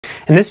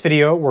In this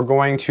video, we're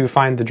going to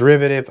find the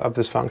derivative of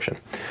this function.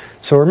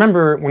 So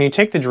remember, when you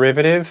take the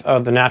derivative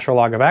of the natural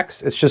log of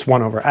x, it's just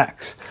 1 over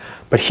x.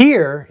 But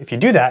here, if you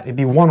do that, it'd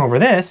be 1 over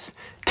this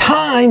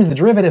times the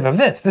derivative of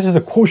this. This is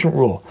the quotient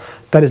rule.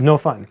 That is no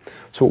fun.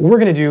 So what we're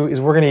going to do is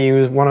we're going to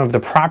use one of the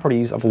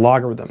properties of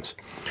logarithms.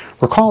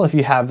 Recall, if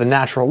you have the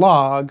natural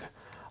log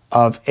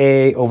of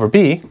a over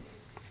b,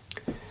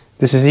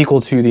 this is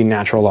equal to the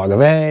natural log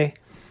of a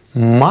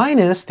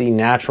minus the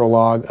natural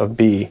log of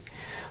b.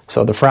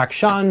 So the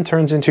fraction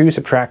turns into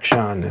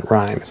subtraction. It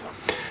rhymes.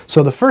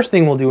 So the first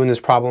thing we'll do in this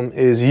problem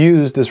is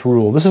use this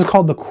rule. This is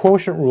called the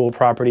quotient rule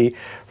property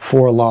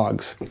for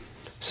logs.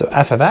 So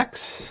f of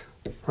x,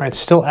 right,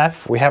 still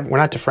f, we're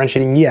not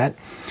differentiating yet.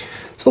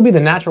 So it'll be the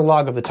natural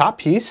log of the top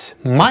piece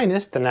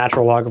minus the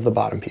natural log of the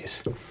bottom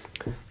piece.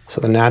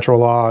 So the natural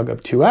log of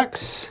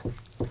 2x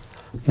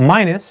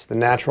minus the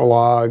natural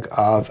log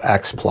of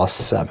x plus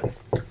 7.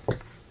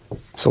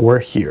 So we're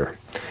here.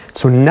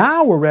 So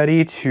now we're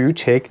ready to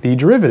take the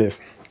derivative.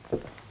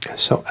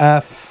 So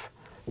f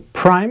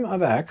prime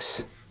of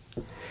x.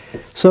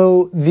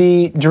 So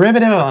the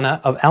derivative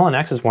of ln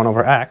x is 1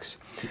 over x,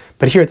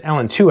 but here it's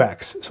ln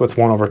 2x. So it's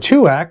 1 over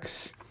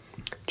 2x,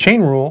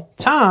 chain rule,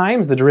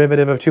 times the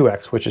derivative of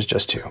 2x, which is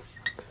just 2.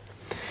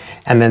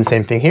 And then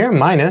same thing here,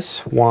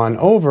 minus 1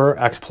 over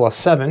x plus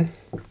 7,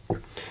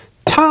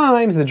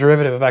 times the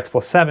derivative of x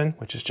plus 7,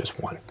 which is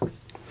just 1.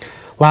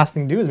 Last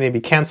thing to do is maybe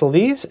cancel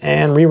these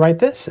and rewrite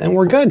this, and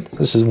we're good.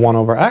 This is 1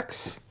 over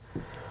x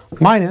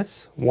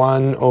minus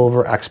 1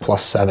 over x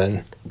plus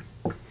 7.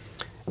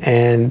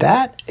 And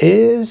that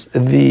is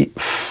the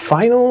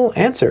final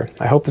answer.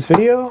 I hope this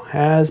video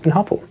has been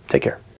helpful. Take care.